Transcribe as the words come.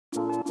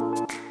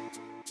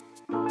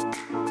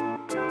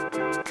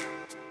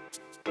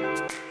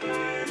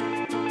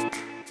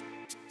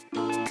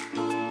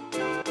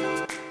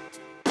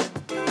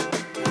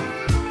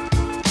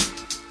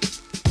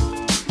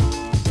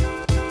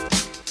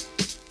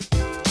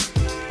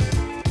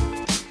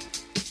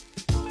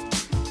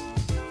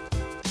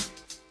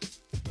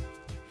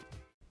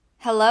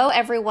Hello,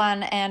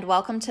 everyone, and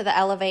welcome to the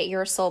Elevate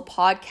Your Soul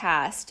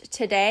podcast.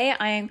 Today,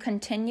 I am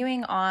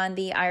continuing on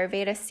the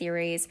Ayurveda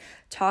series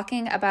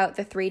talking about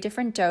the 3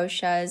 different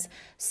doshas.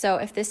 So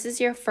if this is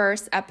your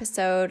first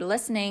episode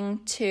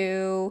listening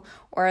to,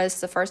 or it's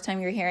the first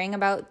time you're hearing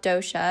about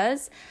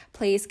doshas,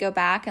 please go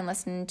back and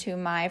listen to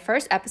my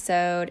first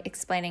episode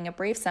explaining a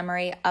brief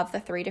summary of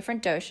the 3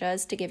 different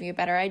doshas to give you a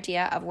better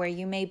idea of where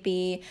you may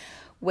be,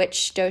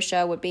 which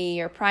dosha would be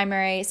your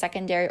primary,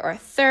 secondary, or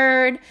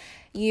third.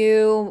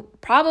 You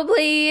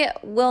probably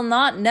will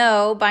not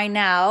know by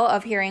now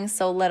of hearing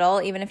so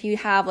little, even if you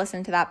have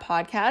listened to that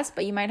podcast,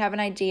 but you might have an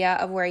idea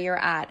of where you're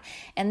at.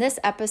 In this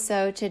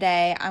episode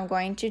today, I'm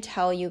going to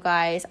tell you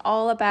guys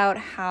all about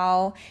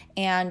how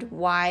and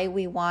why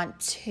we want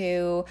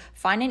to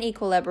find an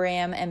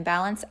equilibrium and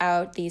balance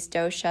out these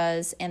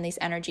doshas and these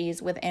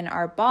energies within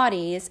our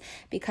bodies,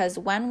 because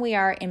when we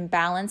are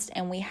imbalanced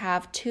and we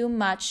have too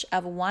much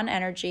of one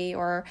energy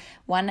or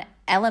one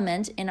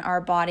element in our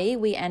body,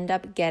 we end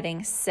up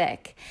getting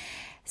sick.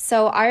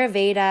 So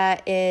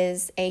Ayurveda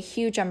is a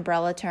huge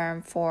umbrella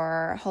term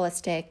for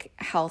holistic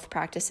health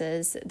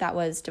practices that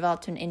was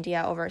developed in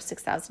India over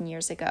 6,000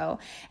 years ago,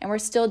 and we're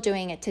still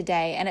doing it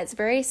today. And it's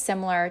very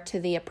similar to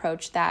the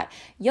approach that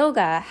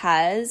yoga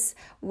has,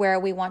 where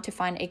we want to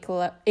find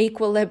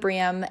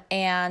equilibrium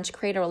and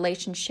create a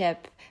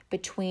relationship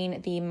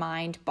between the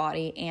mind,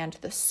 body, and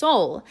the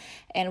soul.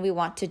 And we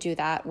want to do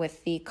that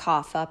with the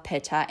kapha,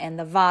 pitta, and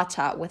the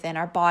vata within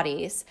our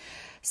bodies.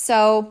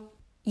 So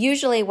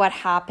usually what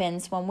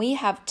happens when we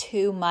have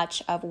too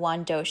much of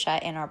one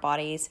dosha in our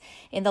bodies,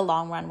 in the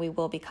long run, we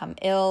will become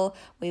ill.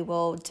 We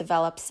will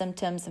develop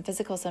symptoms and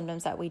physical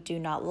symptoms that we do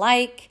not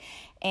like.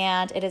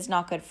 And it is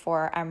not good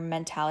for our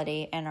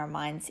mentality and our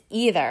minds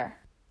either.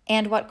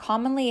 And what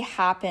commonly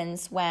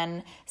happens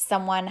when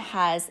someone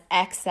has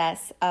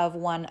excess of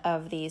one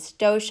of these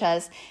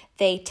doshas,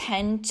 they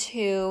tend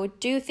to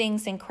do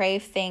things and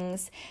crave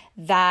things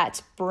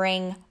that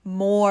bring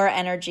more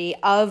energy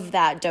of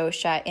that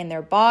dosha in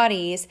their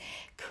bodies,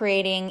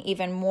 creating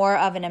even more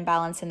of an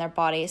imbalance in their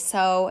bodies.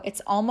 So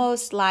it's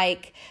almost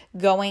like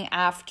going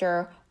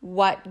after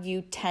what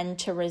you tend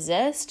to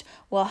resist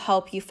will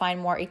help you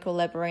find more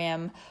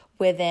equilibrium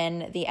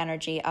within the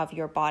energy of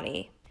your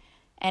body.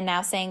 And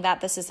now, saying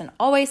that this isn't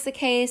always the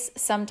case,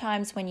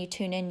 sometimes when you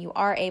tune in, you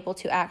are able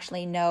to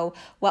actually know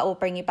what will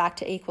bring you back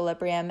to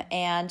equilibrium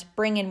and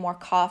bring in more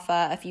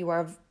kapha if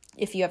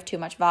you have too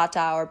much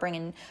vata, or bring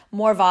in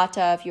more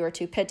vata if you are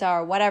too pitta,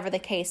 or whatever the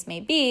case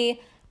may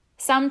be.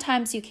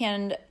 Sometimes you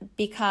can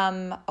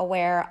become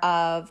aware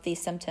of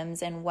these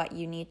symptoms and what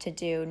you need to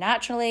do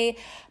naturally,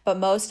 but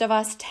most of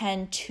us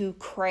tend to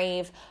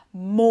crave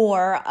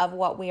more of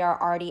what we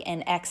are already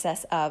in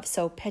excess of.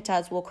 So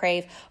pittas will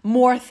crave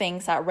more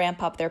things that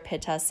ramp up their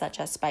pittas,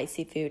 such as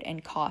spicy food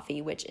and coffee,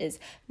 which is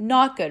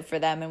not good for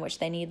them and which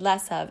they need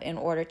less of in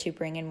order to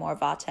bring in more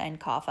vata and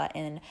kapha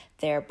in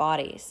their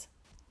bodies.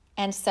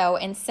 And so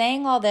in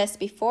saying all this,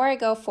 before I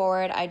go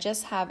forward, I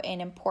just have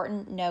an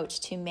important note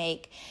to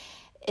make,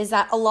 is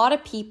that a lot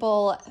of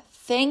people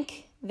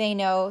think they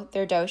know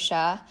their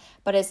dosha,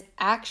 but it's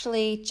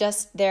actually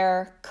just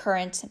their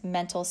current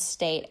mental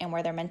state and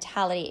where their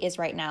mentality is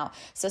right now.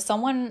 So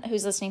someone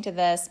who's listening to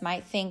this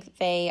might think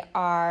they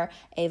are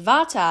a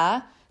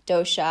vata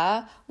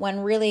dosha,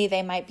 when really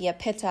they might be a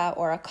pitta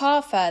or a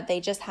kapha.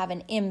 They just have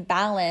an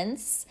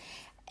imbalance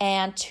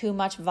and too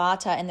much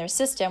vata in their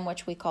system,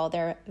 which we call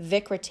their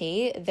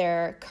vikriti,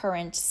 their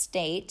current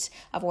state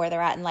of where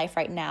they're at in life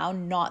right now,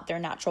 not their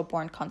natural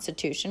born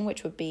constitution,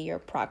 which would be your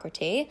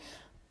prakriti.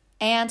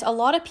 And a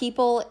lot of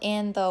people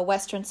in the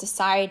Western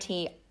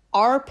society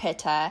are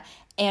pitta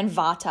and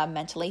vata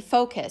mentally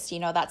focused. You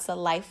know, that's the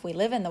life we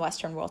live in the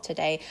Western world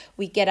today.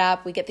 We get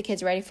up, we get the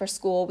kids ready for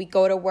school, we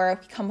go to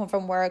work, we come home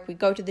from work, we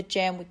go to the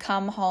gym, we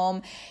come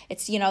home.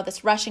 It's,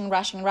 this rushing,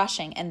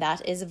 and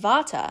that is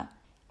vata.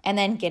 And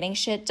then getting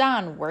shit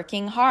done,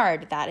 working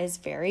hard, that is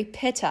very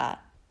pitta.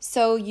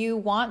 So you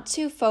want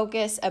to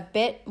focus a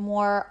bit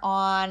more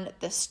on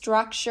the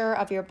structure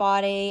of your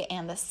body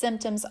and the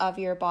symptoms of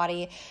your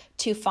body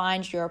to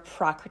find your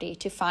prakriti,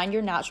 to find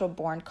your natural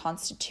born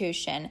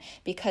constitution,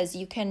 because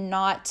you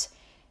cannot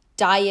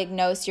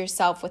diagnose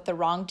yourself with the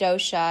wrong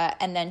dosha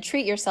and then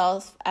treat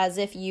yourself as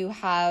if you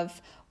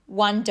have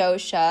one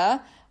dosha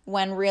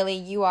when really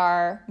you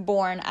are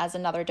born as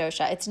another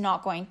dosha. It's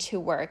not going to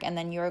work, and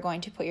then you're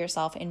going to put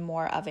yourself in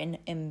more of an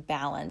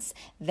imbalance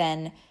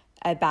than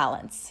a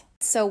balance.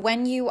 So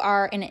when you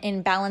are in an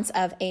imbalance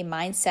of a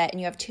mindset and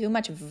you have too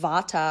much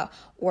vata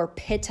or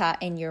pitta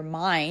in your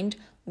mind,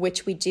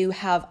 which we do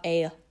have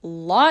a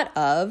lot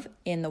of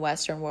in the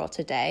Western world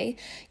today,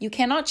 you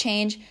cannot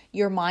change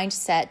your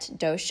mindset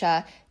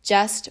dosha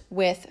just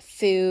with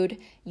food.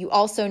 You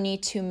also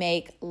need to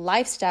make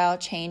lifestyle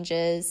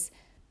changes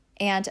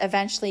And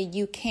eventually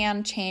you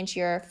can change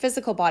your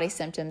physical body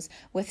symptoms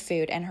with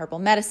food and herbal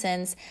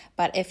medicines.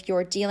 But if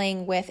you're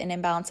dealing with an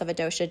imbalance of a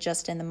dosha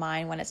just in the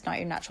mind when it's not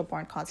your natural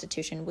born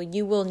constitution, well,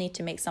 you will need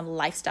to make some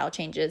lifestyle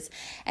changes.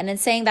 And in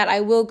saying that,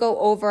 I will go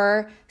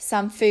over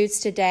some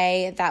foods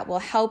today that will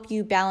help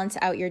you balance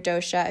out your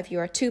dosha. If you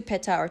are too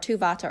pitta or too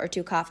vata or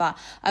too kapha,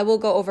 I will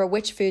go over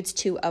which foods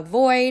to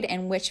avoid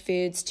and which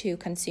foods to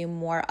consume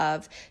more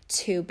of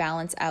to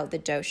balance out the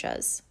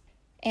doshas.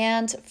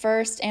 And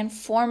first and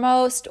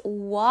foremost,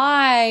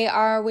 why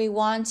are we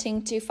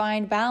wanting to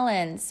find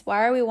balance?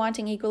 Why are we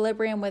wanting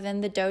equilibrium within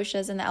the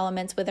doshas and the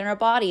elements within our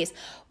bodies?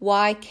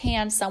 Why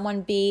can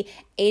someone be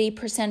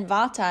 80%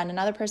 vata and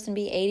another person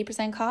be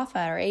 80%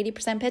 kapha or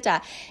 80%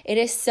 pitta? It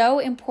is so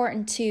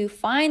important to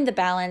find the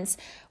balance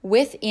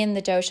within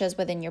the doshas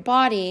within your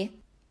body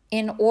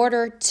in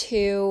order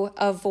to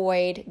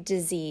avoid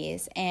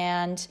disease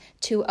and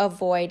to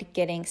avoid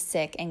getting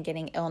sick and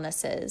getting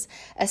illnesses.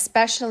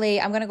 Especially,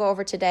 I'm going to go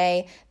over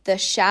today the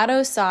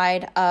shadow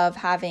side of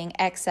having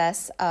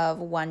excess of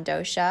one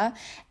dosha.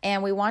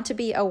 And we want to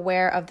be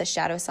aware of the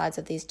shadow sides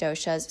of these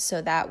doshas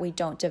so that we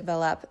don't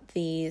develop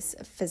these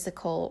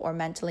physical or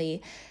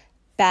mentally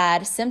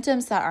bad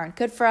symptoms that aren't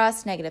good for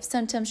us, negative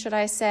symptoms, should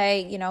I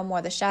say,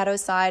 more the shadow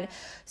side.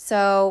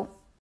 So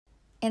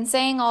in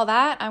saying all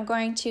that, I'm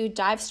going to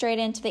dive straight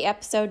into the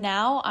episode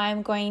now.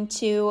 I'm going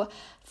to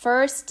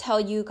first tell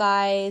you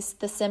guys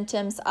the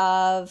symptoms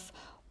of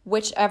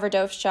whichever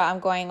dosha I'm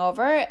going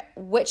over,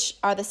 which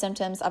are the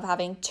symptoms of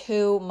having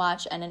too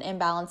much and an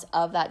imbalance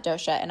of that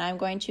dosha. And I'm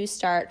going to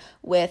start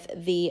with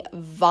the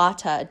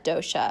vata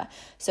dosha.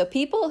 So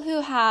people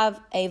who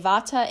have a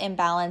vata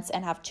imbalance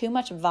and have too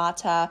much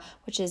vata,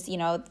 which is,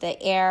 the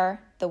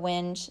air, the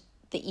wind,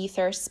 the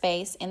ether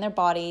space in their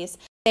bodies,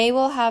 they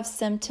will have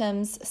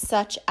symptoms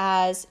such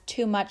as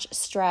too much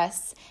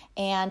stress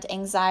and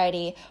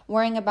anxiety,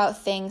 worrying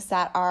about things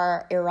that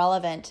are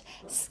irrelevant,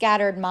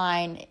 scattered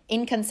mind,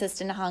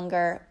 inconsistent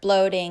hunger,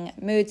 bloating,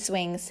 mood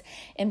swings,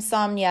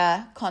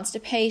 insomnia,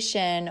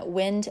 constipation,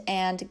 wind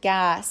and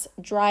gas,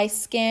 dry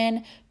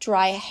skin,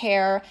 dry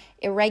hair,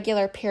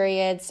 irregular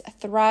periods,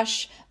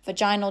 thrush,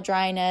 vaginal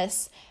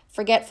dryness,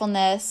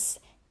 forgetfulness,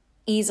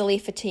 easily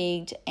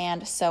fatigued,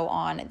 and so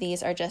on.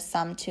 These are just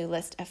some to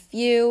list a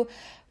few.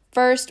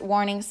 First,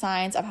 warning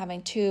signs of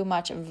having too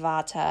much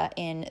vata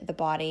in the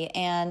body.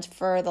 And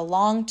for the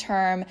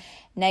long-term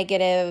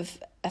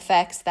negative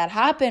effects that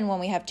happen when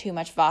we have too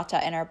much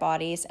vata in our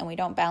bodies and we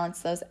don't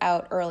balance those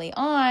out early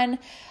on,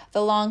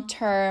 the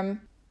long-term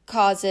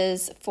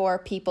causes for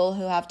people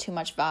who have too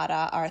much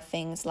vata are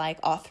things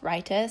like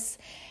arthritis,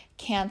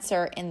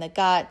 cancer in the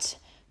gut,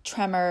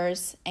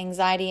 tremors,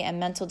 anxiety and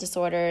mental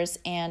disorders,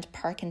 and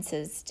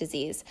Parkinson's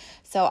disease.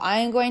 So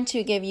I'm going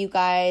to give you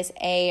guys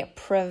a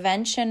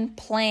prevention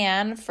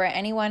plan for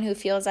anyone who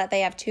feels that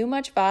they have too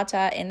much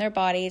vata in their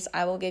bodies.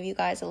 I will give you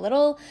guys a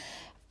little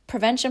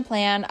prevention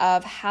plan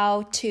of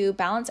how to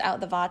balance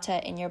out the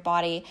vata in your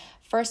body.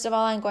 First of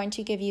all, I'm going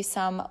to give you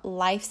some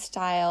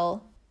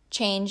lifestyle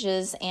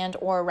changes and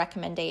or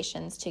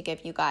recommendations to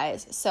give you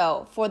guys.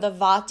 So for the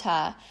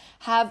vata,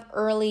 have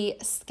early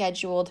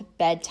scheduled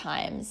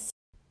bedtimes.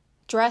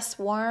 Dress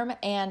warm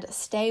and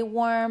stay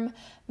warm.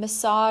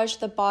 Massage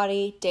the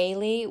body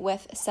daily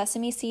with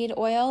sesame seed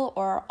oil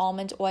or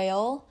almond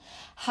oil.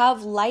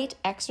 Have light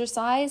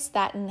exercise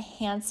that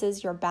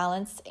enhances your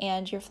balance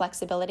and your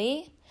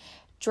flexibility.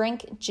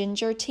 Drink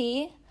ginger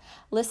tea.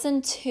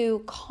 Listen to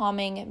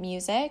calming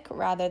music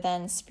rather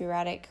than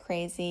sporadic,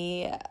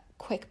 crazy,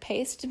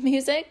 quick-paced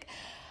music.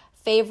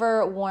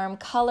 Favor warm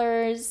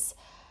colors.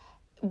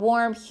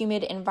 Warm,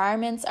 humid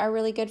environments are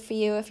really good for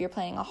you. If you're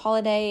planning a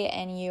holiday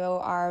and you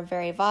are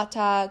very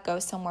vata, go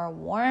somewhere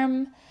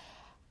warm.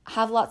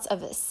 Have lots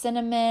of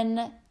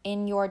cinnamon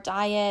in your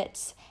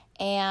diet,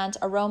 and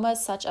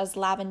aromas such as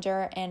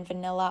lavender and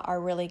vanilla are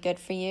really good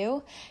for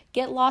you.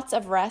 Get lots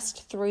of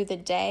rest through the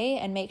day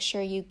and make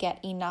sure you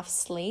get enough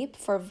sleep.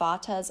 For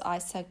vatas, I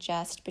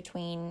suggest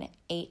between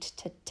 8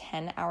 to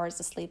 10 hours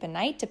of sleep a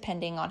night,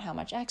 depending on how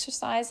much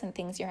exercise and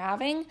things you're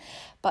having.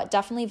 But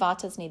definitely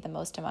vatas need the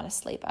most amount of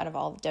sleep out of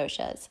all the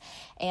doshas.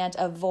 And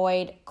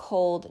avoid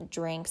cold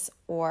drinks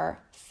or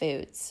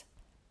foods.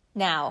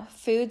 Now,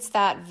 foods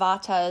that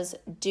vatas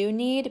do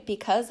need,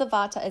 because the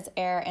vata is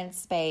air and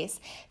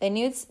space, they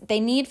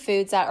need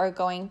foods that are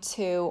going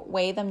to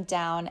weigh them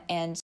down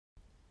and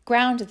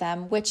ground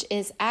them, which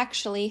is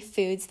actually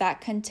foods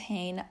that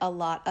contain a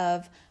lot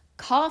of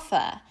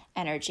kapha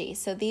energy.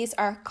 So these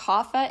are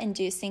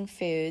kapha-inducing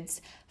foods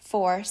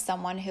for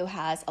someone who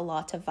has a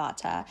lot of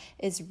vata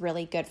is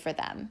really good for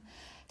them.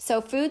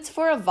 So foods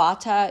for a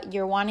vata,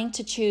 you're wanting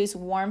to choose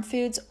warm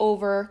foods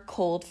over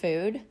cold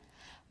food,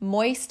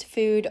 moist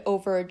food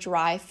over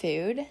dry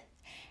food,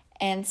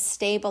 and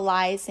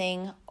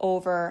stabilizing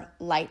over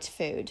light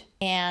food,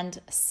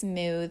 and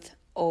smooth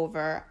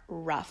over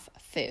rough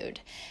food.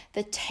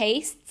 The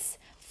tastes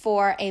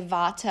for a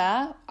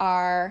vata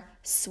are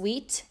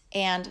sweet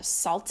and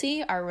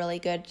salty are really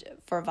good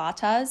for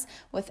vatas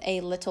with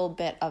a little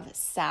bit of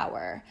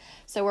sour.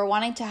 So we're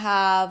wanting to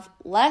have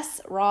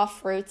less raw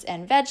fruits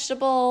and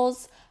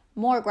vegetables,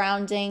 more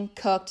grounding,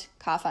 cooked,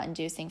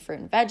 kapha-inducing fruit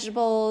and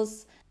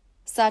vegetables,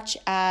 such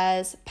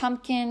as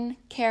pumpkin,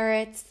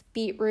 carrots,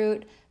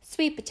 beetroot,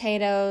 sweet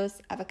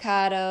potatoes,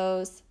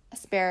 avocados,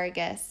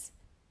 asparagus.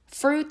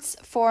 Fruits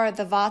for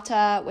the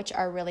vata, which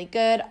are really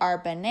good, are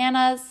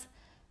bananas,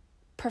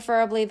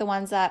 preferably the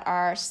ones that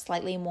are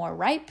slightly more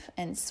ripe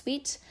and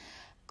sweet,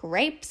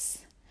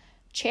 grapes,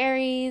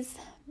 cherries,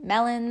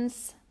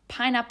 melons,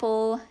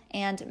 pineapple,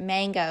 and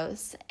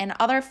mangoes, and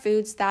other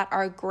foods that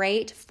are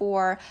great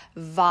for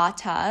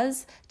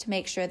vatas to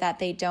make sure that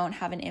they don't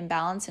have an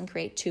imbalance and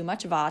create too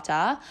much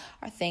vata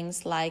are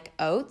things like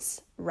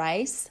oats,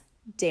 rice,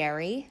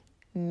 dairy,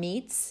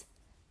 meats,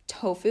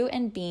 tofu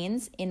and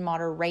beans in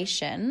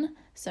moderation,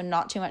 so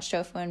not too much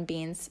tofu and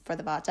beans for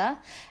the vata.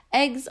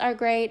 Eggs are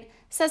great,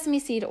 sesame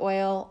seed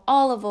oil,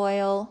 olive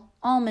oil,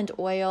 almond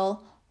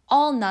oil.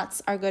 All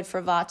nuts are good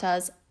for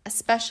vatas,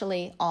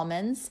 especially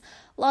almonds.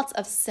 Lots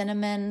of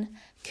cinnamon,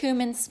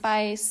 cumin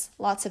spice,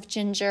 lots of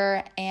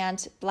ginger,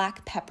 and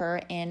black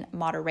pepper in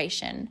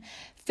moderation.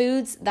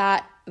 Foods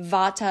that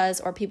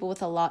vatas or people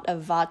with a lot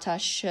of vata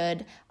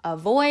should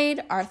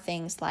avoid are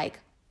things like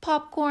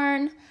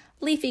popcorn,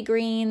 leafy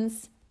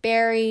greens,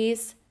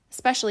 berries,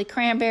 especially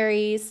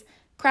cranberries,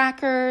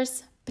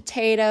 crackers,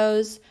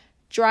 potatoes,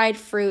 dried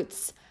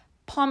fruits,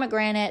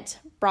 pomegranate,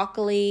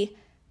 broccoli,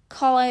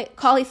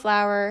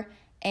 cauliflower,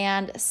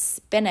 and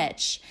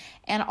spinach.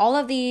 And all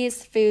of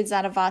these foods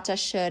that a vata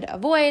should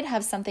avoid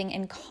have something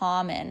in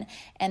common.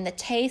 And the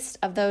taste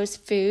of those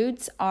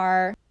foods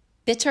are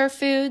bitter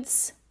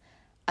foods,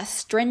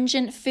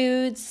 astringent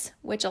foods,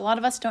 which a lot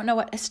of us don't know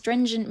what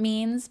astringent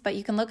means, but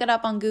you can look it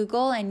up on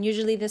Google, and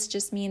usually this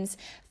just means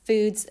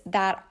foods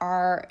that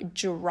are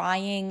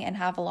drying and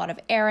have a lot of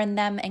air in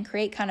them and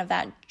create kind of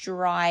that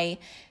dry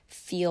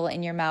feel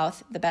in your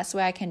mouth. The best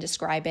way I can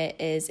describe it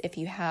is if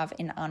you have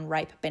an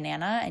unripe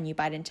banana and you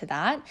bite into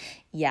that,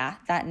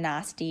 that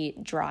nasty,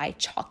 dry,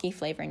 chalky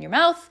flavor in your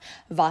mouth.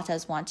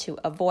 Vatas want to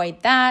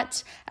avoid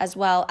that, as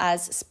well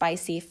as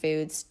spicy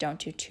foods don't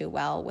do too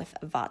well with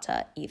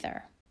vata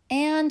either.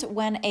 And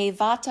when a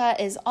vata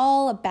is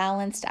all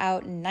balanced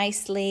out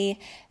nicely,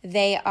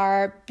 they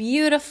are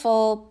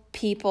beautiful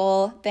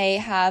people. They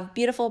have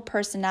beautiful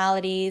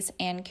personalities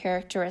and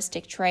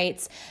characteristic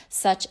traits,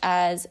 such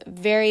as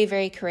very,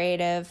 very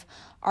creative,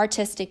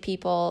 artistic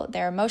people.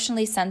 They're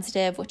emotionally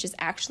sensitive, which is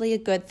actually a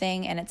good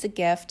thing, and it's a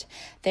gift.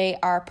 They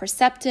are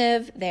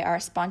perceptive. They are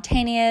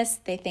spontaneous.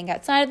 They think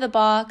outside of the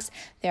box.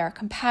 They are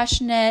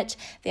compassionate.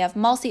 They have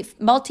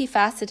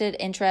multifaceted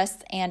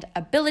interests and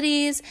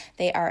abilities.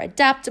 They are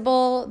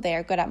adaptable. They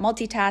are good at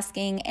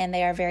multitasking, and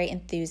they are very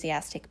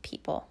enthusiastic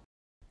people.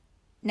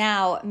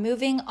 Now,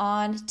 moving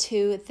on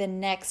to the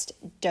next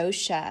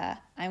dosha,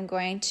 I'm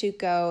going to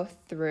go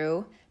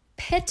through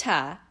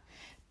Pitta.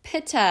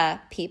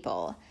 Pitta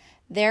people.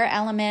 Their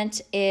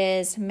element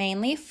is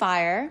mainly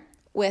fire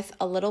with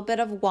a little bit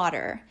of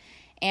water,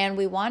 and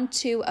we want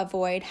to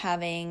avoid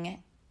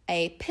having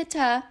a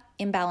Pitta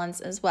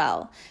imbalance as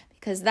well,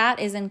 because that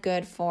isn't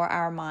good for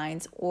our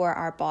minds or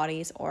our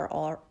bodies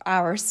or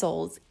our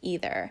souls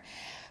either.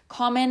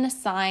 Common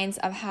signs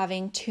of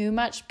having too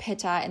much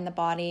Pitta in the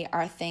body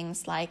are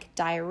things like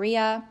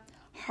diarrhea,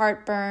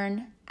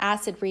 heartburn,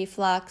 acid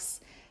reflux,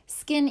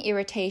 skin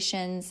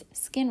irritations,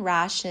 skin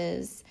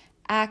rashes,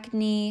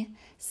 acne,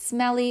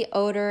 smelly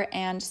odor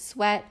and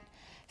sweat,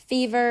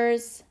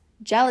 fevers,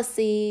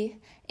 jealousy,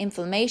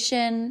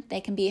 inflammation.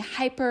 They can be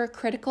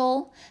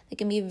hypercritical. They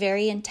can be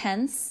very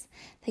intense.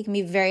 They can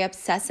be very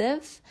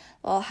obsessive.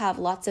 They'll have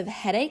lots of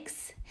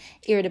headaches,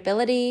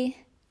 irritability,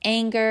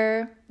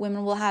 anger.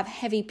 Women will have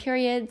heavy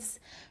periods,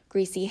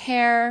 greasy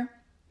hair,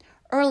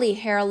 early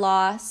hair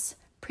loss,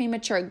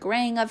 premature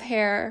graying of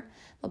hair.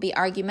 They'll be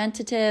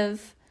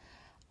argumentative,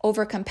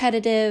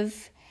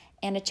 overcompetitive,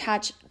 and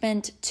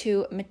attachment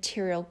to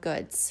material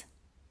goods.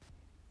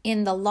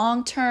 In the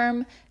long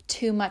term,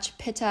 too much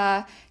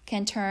Pitta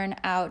can turn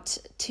out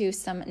to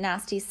some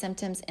nasty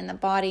symptoms in the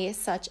body,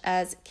 such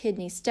as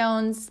kidney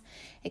stones,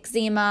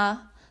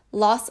 eczema,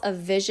 loss of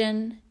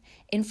vision,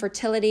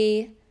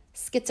 infertility,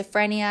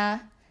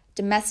 schizophrenia,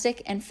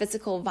 domestic and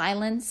physical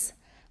violence,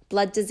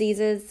 blood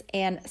diseases,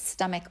 and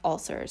stomach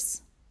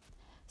ulcers.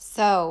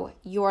 So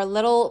your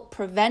little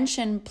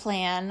prevention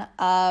plan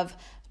of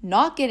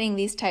not getting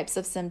these types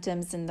of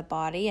symptoms in the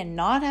body and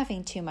not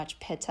having too much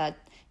Pitta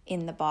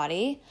in the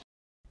body,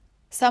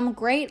 some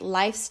great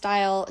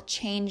lifestyle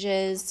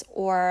changes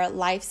or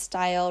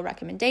lifestyle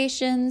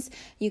recommendations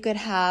you could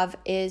have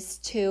is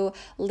to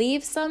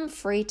leave some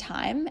free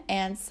time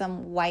and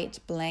some white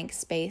blank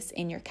space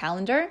in your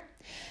calendar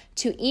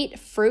to eat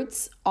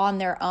fruits on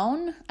their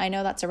own. I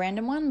know that's a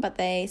random one, but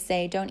they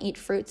say don't eat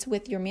fruits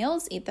with your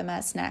meals, eat them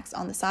as snacks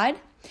on the side.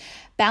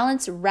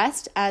 Balance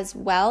rest as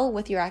well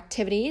with your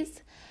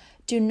activities.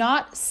 Do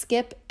not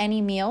skip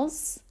any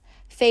meals.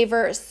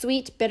 Favor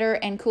sweet, bitter,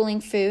 and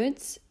cooling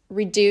foods.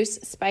 Reduce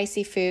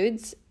spicy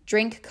foods.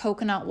 drink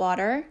coconut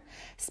water,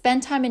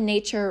 spend time in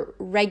nature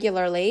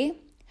regularly,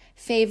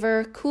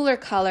 favor cooler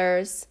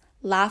colors,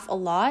 laugh a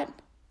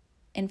lot,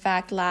 in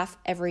fact, laugh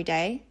every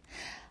day.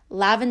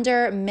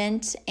 Lavender,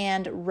 mint,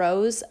 and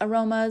rose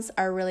aromas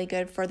are really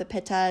good for the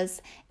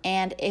pittas,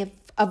 and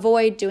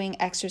avoid doing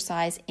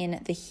exercise in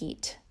the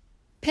heat.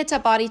 Pitta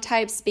body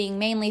types, being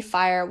mainly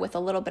fire with a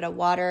little bit of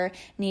water,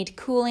 need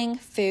cooling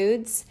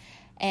foods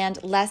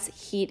and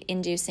less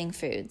heat-inducing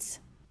foods.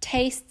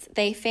 Tastes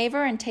they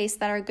favor and tastes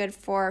that are good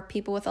for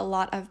people with a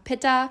lot of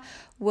pitta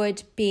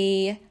would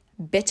be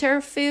bitter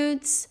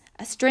foods,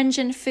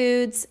 astringent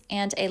foods,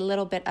 and a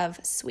little bit of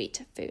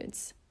sweet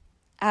foods.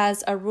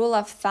 As a rule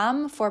of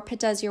thumb, for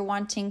pittas, you're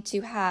wanting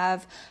to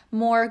have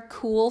more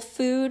cool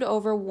food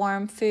over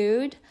warm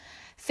food.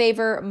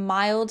 Favor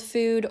mild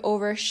food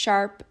over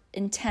sharp,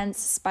 intense,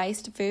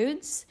 spiced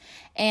foods,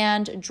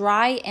 and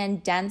dry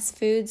and dense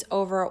foods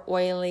over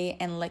oily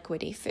and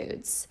liquidy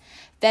foods.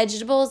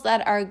 Vegetables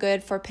that are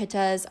good for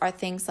pittas are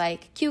things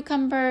like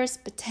cucumbers,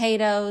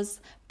 potatoes,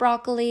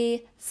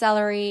 broccoli,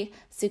 celery,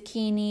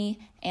 zucchini,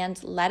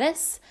 and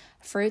lettuce.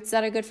 Fruits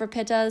that are good for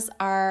pittas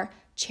are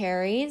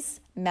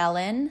cherries,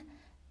 melon,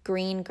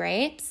 green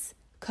grapes,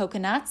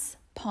 coconuts,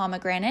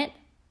 pomegranate,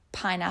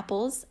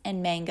 pineapples,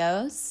 and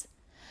mangoes.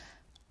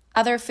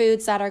 Other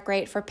foods that are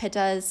great for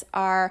pittas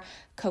are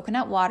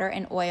coconut water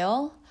and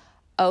oil,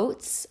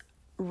 oats,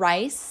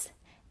 rice,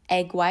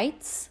 egg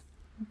whites,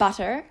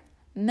 butter,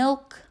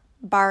 milk,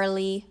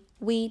 barley,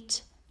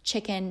 wheat,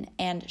 chicken,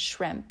 and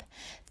shrimp.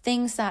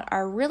 Things that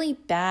are really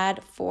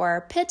bad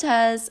for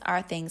pittas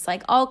are things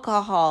like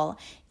alcohol.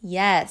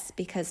 Yes,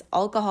 because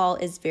alcohol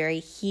is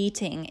very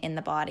heating in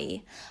the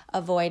body.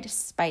 Avoid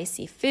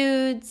spicy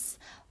foods,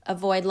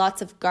 avoid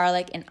lots of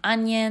garlic and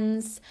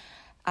onions,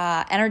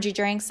 energy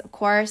drinks, of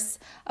course.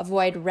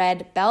 Avoid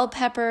red bell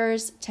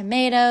peppers,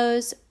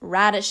 tomatoes,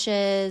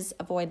 radishes.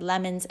 Avoid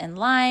lemons and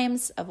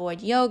limes.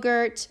 Avoid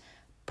yogurt,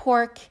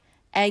 pork,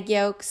 egg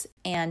yolks,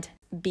 and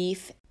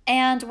beef.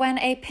 And when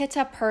a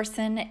pitta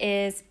person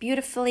is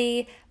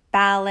beautifully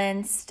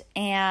balanced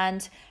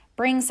and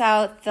brings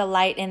out the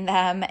light in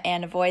them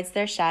and avoids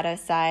their shadow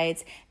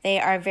sides, they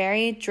are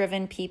very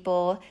driven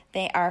people.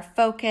 They are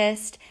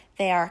focused.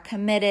 They are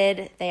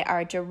committed, they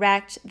are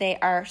direct, they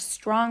are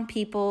strong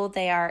people,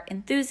 they are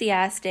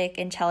enthusiastic,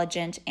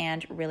 intelligent,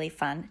 and really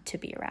fun to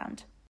be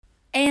around.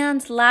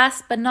 And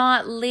last but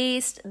not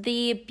least,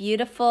 the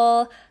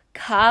beautiful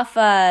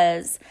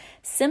kaphas.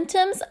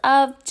 Symptoms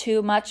of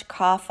too much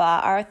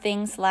kapha are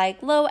things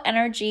like low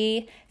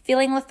energy,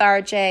 feeling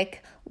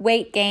lethargic,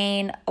 weight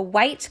gain, a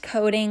white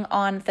coating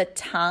on the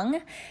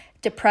tongue,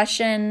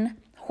 depression,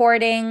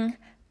 hoarding,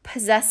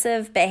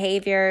 possessive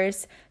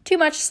behaviors, too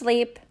much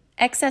sleep,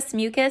 excess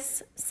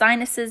mucus,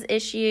 sinuses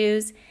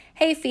issues,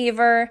 hay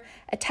fever,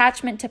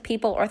 attachment to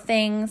people or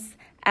things,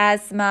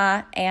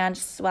 asthma, and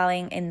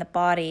swelling in the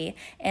body.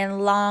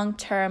 And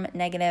long-term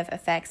negative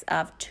effects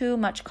of too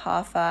much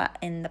kapha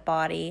in the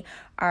body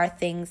are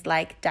things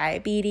like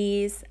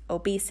diabetes,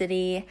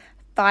 obesity,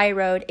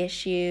 thyroid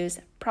issues,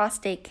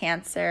 prostate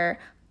cancer,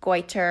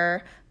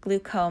 goiter,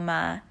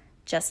 glaucoma,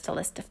 just to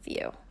list a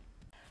few.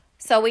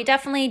 So we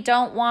definitely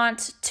don't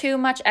want too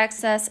much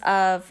excess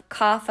of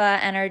kapha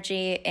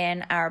energy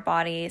in our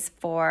bodies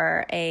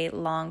for a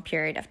long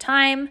period of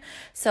time.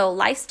 So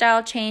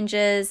lifestyle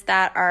changes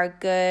that are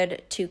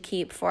good to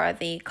keep for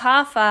the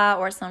kapha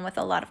or someone with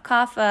a lot of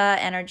kapha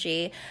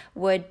energy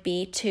would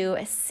be to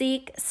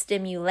seek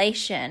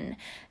stimulation.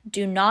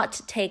 Do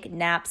not take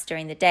naps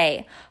during the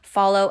day.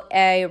 Follow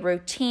a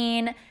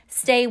routine.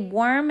 Stay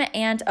warm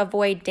and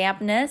avoid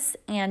dampness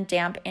and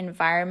damp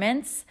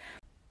environments.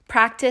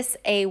 Practice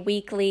a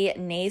weekly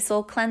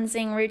nasal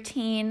cleansing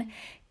routine.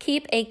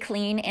 Keep a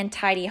clean and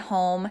tidy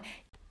home.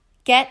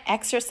 Get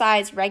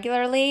exercise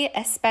regularly,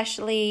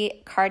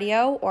 especially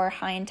cardio or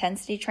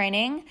high-intensity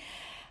training.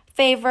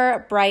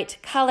 Favor bright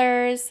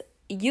colors.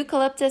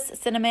 Eucalyptus,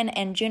 cinnamon,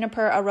 and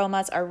juniper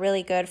aromas are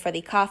really good for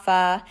the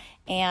kapha.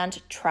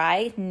 And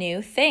try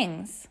new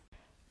things.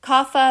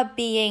 Kapha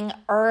being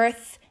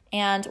earth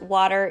and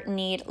water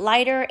need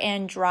lighter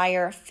and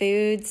drier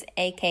foods,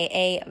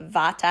 aka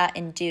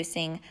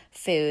vata-inducing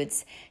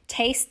foods.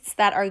 Tastes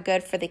that are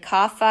good for the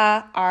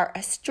kapha are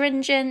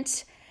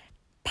astringent,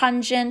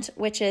 pungent,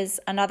 which is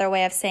another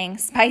way of saying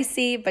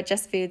spicy, but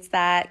just foods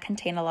that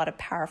contain a lot of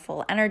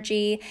powerful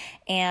energy,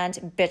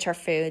 and bitter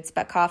foods,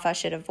 but kapha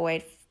should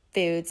avoid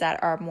foods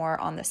that are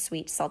more on the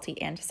sweet, salty,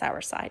 and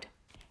sour side.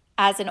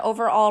 As an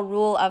overall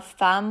rule of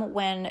thumb,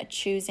 when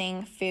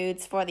choosing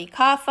foods for the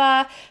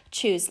kapha,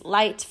 choose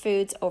light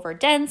foods over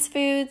dense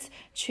foods,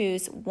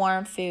 choose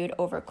warm food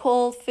over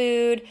cold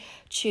food,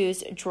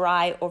 choose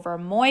dry over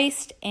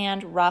moist,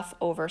 and rough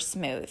over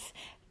smooth.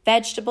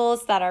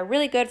 Vegetables that are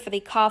really good for the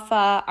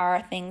kapha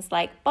are things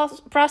like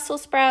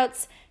Brussels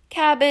sprouts,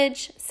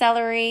 cabbage,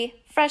 celery,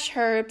 fresh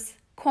herbs,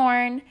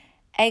 corn,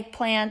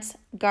 eggplant,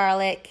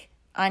 garlic,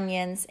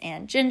 onions,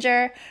 and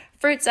ginger.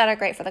 Fruits that are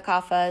great for the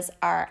kaphas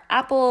are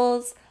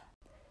apples,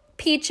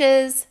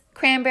 peaches,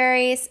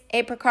 cranberries,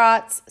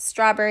 apricots,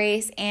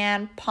 strawberries,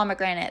 and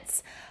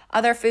pomegranates.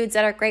 Other foods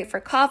that are great for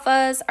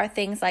kaphas are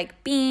things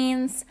like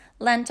beans,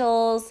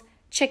 lentils,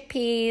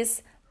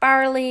 chickpeas,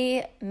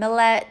 barley,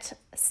 millet,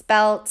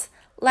 spelt,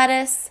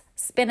 lettuce,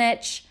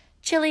 spinach,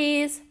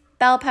 chilies,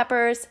 bell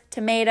peppers,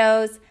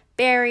 tomatoes,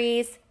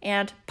 berries,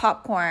 and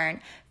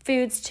popcorn.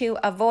 Foods to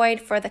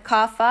avoid for the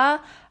kapha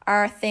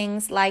are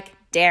things like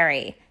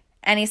dairy.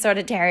 Any sort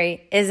of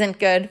dairy isn't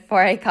good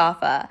for a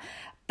kapha.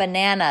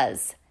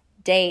 Bananas,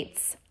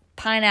 dates,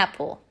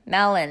 pineapple,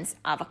 melons,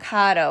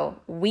 avocado,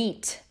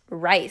 wheat,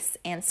 rice,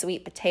 and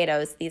sweet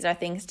potatoes. These are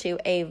things to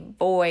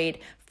avoid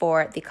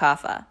for the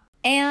kapha.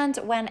 And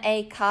when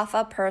a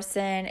kapha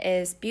person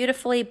is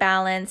beautifully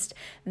balanced,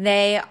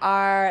 they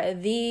are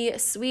the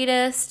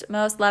sweetest,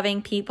 most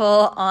loving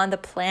people on the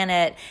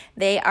planet.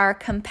 They are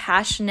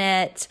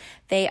compassionate.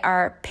 They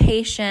are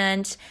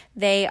patient.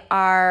 They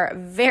are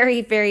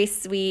very, very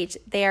sweet.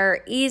 They are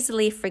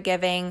easily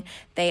forgiving.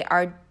 They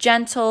are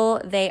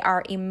gentle. They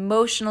are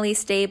emotionally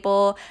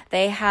stable.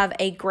 They have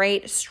a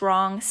great,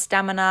 strong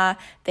stamina.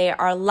 They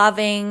are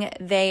loving.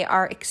 They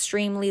are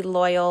extremely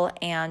loyal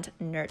and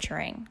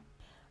nurturing.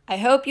 I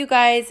hope you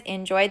guys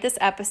enjoyed this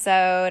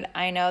episode.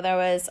 I know there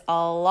was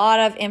a lot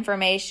of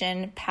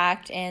information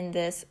packed in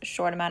this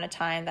short amount of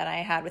time that I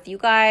had with you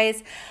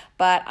guys,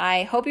 but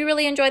I hope you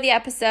really enjoyed the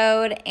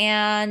episode.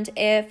 And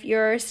if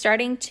you're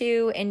starting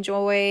to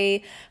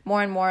enjoy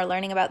more and more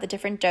learning about the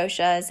different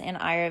doshas in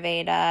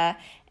Ayurveda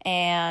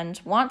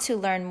and want to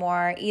learn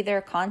more,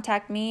 either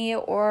contact me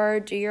or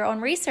do your own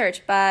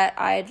research. But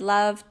I'd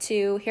love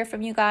to hear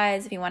from you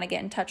guys. If you want to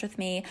get in touch with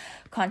me,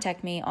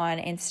 contact me on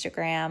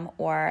Instagram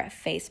or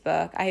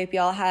Facebook. I hope you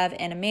all have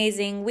an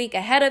amazing week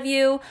ahead of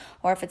you,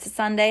 or if it's a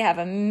Sunday, have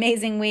an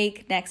amazing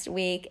week next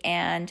week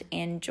and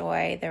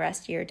enjoy the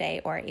rest of your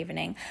day or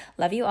evening.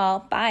 Love you all.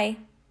 Bye.